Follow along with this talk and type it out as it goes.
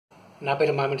నా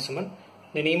పేరు మామిడి సుమన్.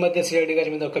 నేను ఈ మధ్య సిఐడి గారి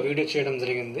మీద ఒక వీడియో చేయడం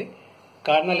జరిగింది.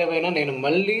 కారణాలు ఏవైనా నేను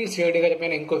మళ్ళీ సిఐడి గారి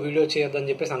పైన ఇంకో వీడియో చేయొద్దని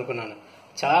చెప్పేసి అనుకున్నాను.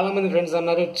 చాలా మంది ఫ్రెండ్స్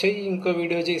అన్నారు, చెయ్యి ఇంకో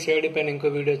వీడియో చేయి, సిఐడి పైన ఇంకో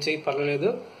వీడియో చేయి, పర్వాలేదు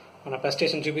మన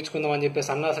ప్రెస్టేషన్ చూపించుకుందాం అని చెప్పేసి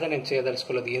అన్నా సరే నేను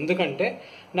చేయదలుచుకోలేదు. ఎందుకంటే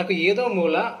నాకు ఏదో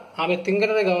మూల ఆమె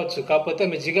తింగరనే కావచ్చు, కాకపోతే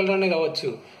ఆమె జిగలరానే కావచ్చు,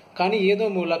 కానీ ఏదో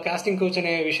మూల కాస్టింగ్ కోచ్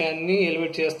అనే విషయాన్ని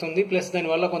ఎలివేట్ చేస్తుంది. ప్లస్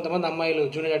దానివల్ల కొంతమంది అమ్మాయిలు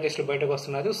జూనియర్ ఆర్టిస్టులు బయటకు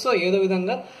వస్తున్నారు. సో ఏదో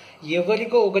విధంగా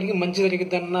ఎవరికో ఒకరికి మంచి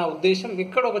జరిగిద్దన్న ఉద్దేశం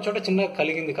ఇక్కడ ఒక చోట చిన్నగా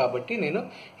కలిగింది. కాబట్టి నేను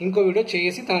ఇంకో వీడియో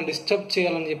చేసి తనని డిస్టర్బ్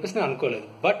చేయాలని చెప్పేసి నేను అనుకోలేదు.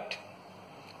 బట్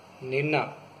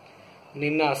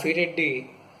నిన్న శ్రీరెడ్డి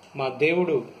మా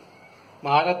దేవుడు,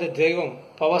 మా ఆరాధ్య దైవం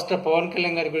పవర్ స్టార్ పవన్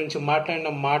కళ్యాణ్ గారి గురించి మాట్లాడిన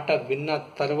మాట విన్న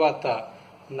తర్వాత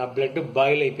నా బ్లడ్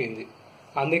బాయిల్ అయిపోయింది.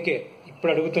 అందుకే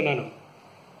ఇప్పుడు అడుగుతున్నాను,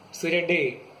 శ్రీరెడ్డి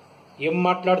ఏం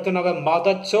మాట్లాడుతున్నావా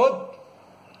మాదచ్చోద్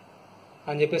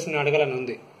అని చెప్పేసి నేను అడగాలని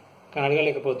ఉంది, కానీ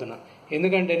అడగలేకపోతున్నా.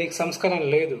 ఎందుకంటే నీకు సంస్కారం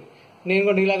లేదు. నేను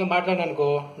కూడా నీలాగా మాట్లాడాను అనుకో,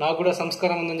 నాకు కూడా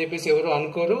సంస్కారం ఉందని చెప్పేసి ఎవరు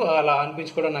అనుకోరు, అలా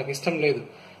అనిపించుకోవడం నాకు ఇష్టం లేదు.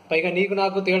 పైగా నీకు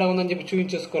నాకు తేడా ఉందని చెప్పి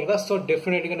చూపించేసుకోవాలి కదా. సో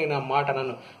డెఫినెట్గా నేను ఆ మాట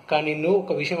అన్నాను. కానీ నువ్వు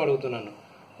ఒక విషయం అడుగుతున్నాను.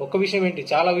 ఒక విషయం ఏంటి,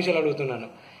 చాలా విషయాలు అడుగుతున్నాను.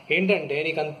 ఏంటంటే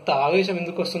నీకు అంత ఆవేశం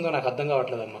ఎందుకు వస్తుందో నాకు అర్థం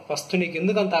కావట్లేదమ్మా. ఫస్ట్ నీకు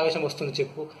ఎందుకు అంత ఆవేశం వస్తుంది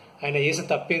చెప్పు. ఆయన చేసి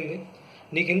తప్పింది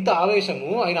నీకు ఇంత ఆవేశము,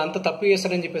 ఆయన అంత తప్పు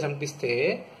చేస్తారని చెప్పేసి అనిపిస్తే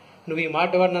నువ్వు ఈ మాట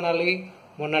ఎవరిని అనాలి?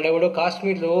 మొన్నడెవడో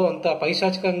కాశ్మీర్లో అంత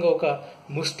పైశాచికంగా ఒక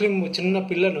ముస్లిం చిన్న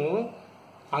పిల్లను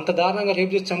అంత దారుణంగా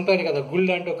రేపు చేసి చంపారు కదా, గుల్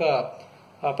లాంటి ఒక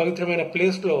పవిత్రమైన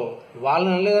ప్లేస్లో.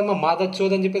 వాళ్ళని అనలేదమ్మా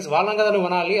మాదచ్చోదు అని చెప్పేసి, వాళ్ళని కదా నువ్వు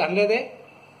అనాలి, అనలేదే?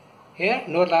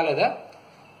 నోరు రాలేదా?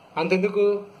 అంతెందుకు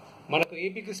మనకు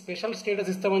ఏపీకి స్పెషల్ స్టేటస్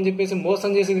ఇస్తామని చెప్పేసి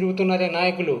మోసం చేసి తిరుగుతున్నారే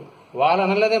నాయకులు, వాళ్ళు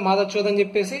అనలేదే మాదచ్చోదని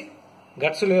చెప్పేసి?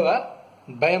 గట్స్ లేవా?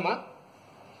 భయమా?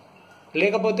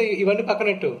 లేకపోతే ఇవన్నీ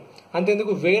పక్కనట్టు,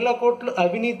 అంతెందుకు 1000 కోట్లు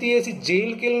అవినీతి చేసి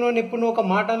జైలుకి వెళ్ళిన ఎప్పుడు నువ్వు ఒక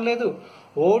మాట అనలేదు.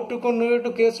 ఓటుకు నోటు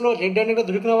కేసులో రెడ్ అనేది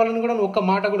దొరికిన వాళ్ళని కూడా నువ్వు ఒక్క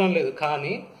మాట కూడా అనలేదు.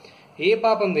 కానీ ఏ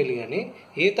పాపం తెలియని,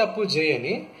 ఏ తప్పు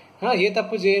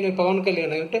చేయని పవన్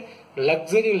కళ్యాణ్ అంటే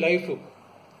లగ్జరీ లైఫ్,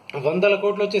 100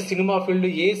 కోట్లు వచ్చే cinema field,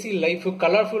 AC life,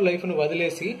 colourful లైఫ్ను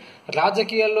వదిలేసి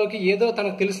రాజకీయాల్లోకి ఏదో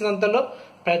తనకు తెలిసినంతలో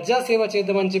ప్రజాసేవ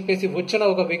చేద్దామని చెప్పేసి వచ్చిన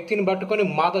ఒక వ్యక్తిని పట్టుకొని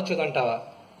మాదొచ్చదంటావా?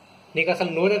 నీకు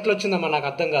అసలు నోరెట్లో వచ్చిందమ్మా? నాకు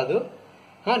అర్థం కాదు.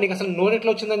 నీకు అసలు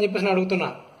నోరెట్లో వచ్చిందని చెప్పేసి నేను అడుగుతున్నా.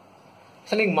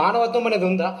 అసలు నీకు మానవత్వం అనేది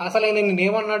ఉందా? అసలు ఆయన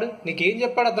నేనేమన్నాడు? నీకేం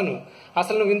చెప్పాడు అతను?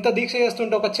 అసలు నువ్వు ఇంత దీక్ష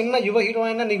చేస్తుంటే ఒక చిన్న యువ హీరో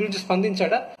అయినా నీ గురించి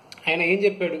స్పందించాడా? ఆయన ఏం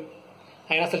చెప్పాడు?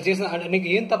 ఆయన అసలు చేసిన నీకు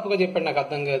ఏం తప్పుగా చెప్పాడు? నాకు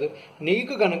అర్థం కాదు.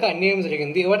 నీకు కనుక అన్యాయం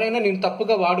జరిగింది, ఎవరైనా నేను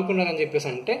తప్పుగా వాడుకున్నారని చెప్పేసి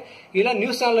అంటే ఇలా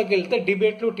న్యూస్ ఛానల్లోకి వెళ్తే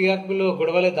డిబేట్లు, టీఆర్పీలు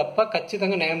గొడవలే తప్ప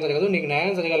ఖచ్చితంగా న్యాయం జరగదు. నీకు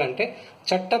న్యాయం జరగాలంటే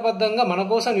చట్టబద్ధంగా మన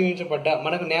కోసం నియమించబడ్డా,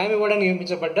 మనకు న్యాయం ఇవ్వడానికి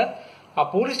నియమించబడ్డా ఆ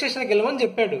పోలీస్ స్టేషన్కి వెళ్ళమని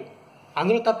చెప్పాడు.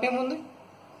 అందులో తప్పేముంది?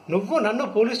 నువ్వు నన్ను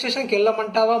పోలీస్ స్టేషన్కి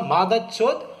వెళ్ళమంటావా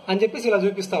మాదచ్చోద్ అని చెప్పేసి ఇలా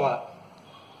చూపిస్తావా?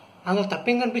 అందులో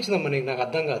తప్పేం కనిపించిందమ్మా నీకు? నాకు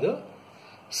అర్థం కాదు.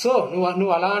 సో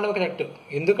నువ్వు అలా అనవు కరెక్ట్.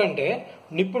 ఎందుకంటే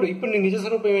ఇప్పుడు నీ నిజ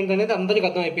స్వరూపం ఏంటనేది అందరికి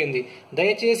అర్థమైపోయింది.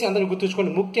 దయచేసి అందరూ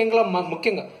గుర్తుంచుకోండి.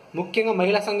 ముఖ్యంగా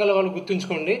మహిళా సంఘాల వాళ్ళు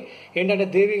గుర్తుంచుకోండి. ఏంటంటే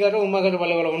దేవి గారు, ఉమ్మ గారు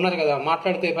వాళ్ళు ఉన్నారు కదా,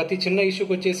 మాట్లాడితే ప్రతి చిన్న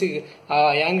ఇష్యూకి వచ్చేసి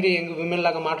యాంగ్రీ విమెన్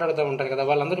లాగా మాట్లాడుతూ ఉంటారు కదా,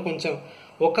 వాళ్ళందరూ కొంచెం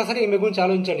ఒక్కసారి ఈమె గురించి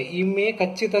ఆలోచించండి. ఈమె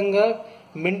ఖచ్చితంగా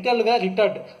మెంటల్గా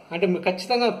రిటార్డ్, అంటే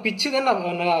ఖచ్చితంగా పిచ్చిదని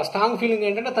నా స్ట్రాంగ్ ఫీలింగ్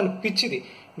ఏంటంటే తను పిచ్చిది.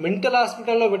 మెంటల్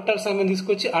హాస్పిటల్లో పెట్టాల్సిన సమయం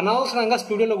తీసుకొచ్చి అనవసరంగా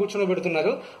స్టూడియోలో కూర్చొని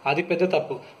పెడుతున్నారు. అది పెద్ద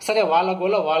తప్పు. సరే, వాళ్ళ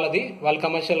గోల వాళ్ళది, వాళ్ళ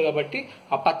కమర్షియల్ కాబట్టి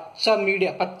ఆ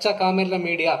పచ్చ కామెర్ల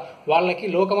మీడియా వాళ్ళకి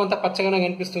లోకమంతా పచ్చగానే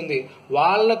కనిపిస్తుంది.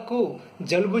 వాళ్లకు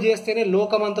జలుబు చేస్తేనే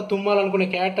లోకమంతా తుమ్మాలనుకునే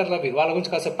క్యారెక్టర్లు అవి. వాళ్ళ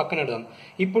గురించి కాసేపు పక్కన పెడదాం.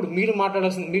 ఇప్పుడు మీరు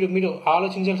మాట్లాడాల్సిన, మీరు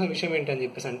ఆలోచించాల్సిన విషయం ఏంటని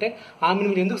చెప్పేసి అంటే, ఆమెను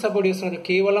మీరు ఎందుకు సపోర్ట్ చేస్తున్నారు?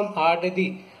 కేవలం ఆడది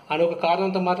అని ఒక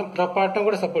కారణంతో మాత్రం ప్రపాటం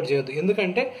కూడా సపోర్ట్ చేయొద్దు.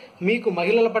 ఎందుకంటే మీకు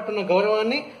మహిళల పట్ల ఉన్న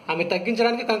గౌరవాన్ని ఆమె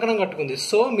తగ్గించడానికి కంకణం కట్టుకుంది.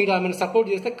 సో మీరు ఆమెను సపోర్ట్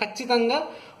చేస్తే ఖచ్చితంగా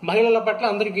మహిళల పట్ల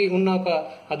అందరికీ ఉన్న ఒక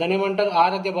దాని ఏమంటారు,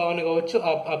 ఆరాధ్య భావాన్ని కావచ్చు,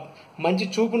 మంచి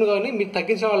చూపును కానీ మీరు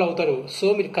తగ్గించిన వాళ్ళు అవుతారు. సో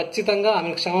మీరు ఖచ్చితంగా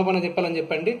ఆమెకు క్షమాపణ చెప్పాలని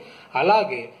చెప్పండి.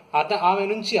 అలాగే ఆమె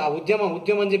నుంచి ఆ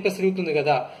ఉద్యమం అని చెప్పేసి తిరుగుతుంది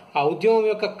కదా, ఆ ఉద్యమం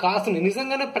యొక్క కాస్ట్ని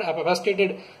నిజంగానే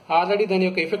ఫ్రస్ట్రేటెడ్, ఆల్రెడీ దాని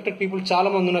యొక్క ఎఫెక్టెడ్ పీపుల్ చాలా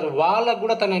మంది ఉన్నారు. వాళ్ళకు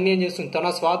కూడా తను అన్యాయం చేస్తుంది. తన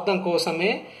స్వార్థం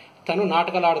కోసమే తను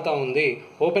నాటకాలు ఆడుతూ ఉంది.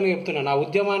 ఓపెన్గా చెప్తున్నాను, ఆ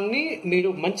ఉద్యమాన్ని మీరు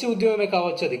మంచి ఉద్యమమే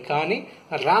కావచ్చు అది, కానీ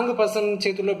రాంగ్ పర్సన్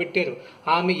చేతుల్లో పెట్టారు.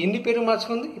 ఆమె ఎన్ని పేరు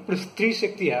మార్చుకుంది? ఇప్పుడు స్త్రీ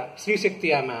శక్తి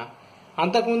ఆమె.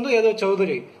 అంతకుముందు ఏదో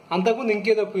చౌదరి, అంతకుముందు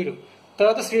ఇంకేదో పేరు,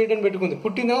 తర్వాత శ్రీరెడ్డి అని పెట్టుకుంది.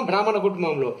 పుట్టిందేమో బ్రాహ్మణ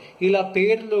కుటుంబంలో. ఇలా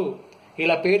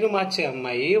పేర్లు మార్చే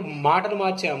అమ్మాయి, మాటలు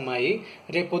మార్చే అమ్మాయి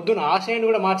రేపు పొద్దున ఆశయాన్ని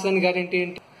కూడా మార్చడానికి గ్యారెంటీ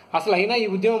ఏంటి? అసలు అయినా ఈ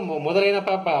ఉద్యమం మొదలైన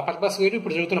పర్పస్ వేరు,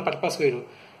 ఇప్పుడు జరుగుతున్న పర్పస్ వేరు.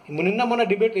 మొన్న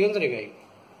డిబేట్లు ఏం జరిగాయి?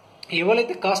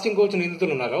 ఎవరైతే కాస్టింగ్ కోచ్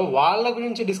నిందితులు ఉన్నారో వాళ్ళ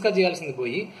గురించి డిస్కస్ చేయాల్సింది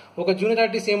పోయి ఒక జూనియర్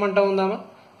ఆర్టిస్ట్ ఏమంటా ఉందామా?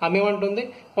 ఆమె ఏమంటుంది,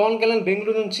 పవన్ కళ్యాణ్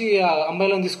బెంగళూరు నుంచి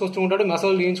అమ్మాయిలను తీసుకొస్తూ ఉంటాడు,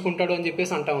 మసాలు చేయించుకుంటాడు అని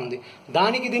చెప్పేసి అంటా ఉంది.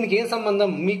 దానికి దీనికి ఏం సంబంధం?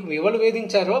 మీకు ఎవరు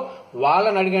వేధించారో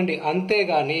వాళ్ళని అడగండి,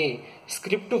 అంతేగాని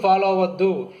స్క్రిప్ట్ ఫాలో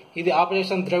అవ్వద్దు. ఇది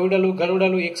ఆపరేషన్ ద్రవిడలు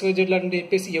గరుడలు XYZ అని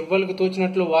చెప్పేసి ఎవరికి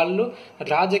తోచినట్లు వాళ్ళు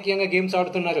రాజకీయంగా గేమ్స్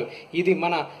ఆడుతున్నారు. ఇది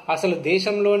మన అసలు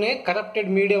దేశంలోనే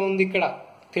కరప్టెడ్ మీడియా ఉంది ఇక్కడ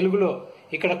తెలుగులో.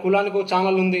 ఇక్కడ కులానికి ఒక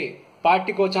ఛానల్ ఉంది,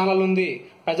 పార్టీకో ఛానల్ ఉంది,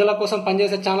 ప్రజల కోసం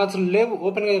పనిచేసే ఛానల్స్ లేవు.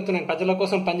 ఓపెన్ గా చెప్తున్నాను, ప్రజల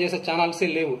కోసం పనిచేసే ఛానల్సే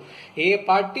లేవు. ఏ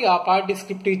పార్టీ ఆ పార్టీ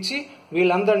స్క్రిప్ట్ ఇచ్చి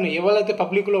వీళ్ళందరినీ ఎవరైతే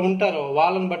పబ్లిక్ లో ఉంటారో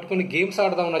వాళ్ళని పట్టుకుని గేమ్స్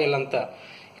ఆడుతూ ఉన్నారు వీళ్ళంతా.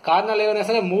 కారణాలు ఏమైనా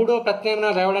సరే మూడో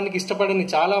ప్రత్యామ్నాయం రావడానికి ఇష్టపడని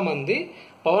చాలా మంది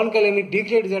పవన్ కళ్యాణ్ ని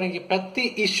డిగ్రేడ్ చేయడానికి, ప్రతి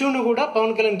ఇష్యూను కూడా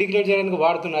పవన్ కళ్యాణ్ డిగ్రేడ్ చేయడానికి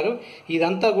వాడుతున్నారు.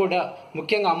 ఇదంతా కూడా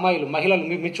ముఖ్యంగా అమ్మాయిలు, మహిళలు.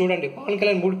 మీరు చూడండి, పవన్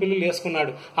కళ్యాణ్ 3 పిల్లలు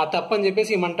వేసుకున్నాడు, ఆ తప్పని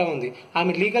చెప్పేసి ఈ మంట ఉంది.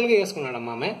 ఆమె లీగల్ గా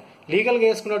వేసుకున్నాడమ్మా, ఆమె లీగల్ గా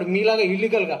వేసుకున్నాడు. మీలాగా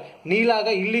ఇల్లీగల్ గా,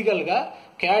 నీలాగా ఇల్లీగల్ గా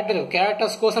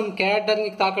క్యారెక్టర్స్ కోసం క్యారెక్టర్ ని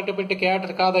తాకట్టు పెట్టే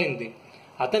క్యారెక్టర్ కాదైంది.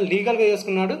 అతను లీగల్ గా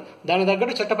చేసుకున్నాడు, దాని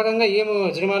తగ్గట్టు చట్టపరంగా ఏం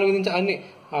జరిమానాలు విధించి అన్ని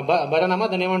బరణమా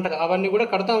దాన్ని ఏమంటారు అవన్నీ కూడా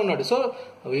కడతా ఉన్నాడు. సో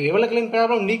ఎవరికి లేని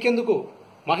ప్రాబ్లం నీకెందుకు?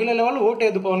 మహిళల వాళ్ళు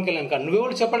ఓటేద్దు పవన్ కళ్యాణ్ కాదు,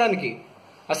 నువ్వెవరు చెప్పడానికి?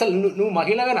 అసలు నువ్వు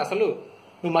మహిళగానే, అసలు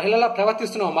నువ్వు మహిళలా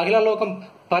ప్రవర్తిస్తున్నావు, మహిళా లోకం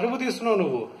పరువు తీస్తున్నావు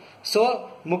నువ్వు. సో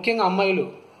ముఖ్యంగా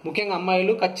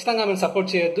అమ్మాయిలు ఖచ్చితంగా ఆమెను సపోర్ట్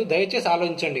చేయొద్దు. దయచేసి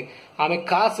ఆలోచించండి. ఆమె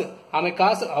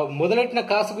కాసు మొదలెట్టిన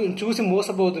కాసు చూసి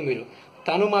మోసపోవద్దు మీరు.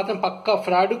 తను మాత్రం పక్కా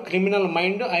ఫ్రాడ్, క్రిమినల్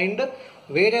మైండ్ అండ్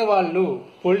వేరే వాళ్ళు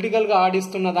పొలిటికల్ గా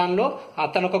ఆడిస్తున్న దానిలో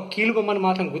తన ఒక కీలుబొమ్మని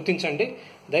మాత్రం గుర్తించండి.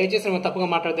 దయచేసి తప్పుగా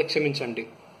మాట్లాడితే క్షమించండి.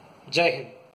 జై హింద్.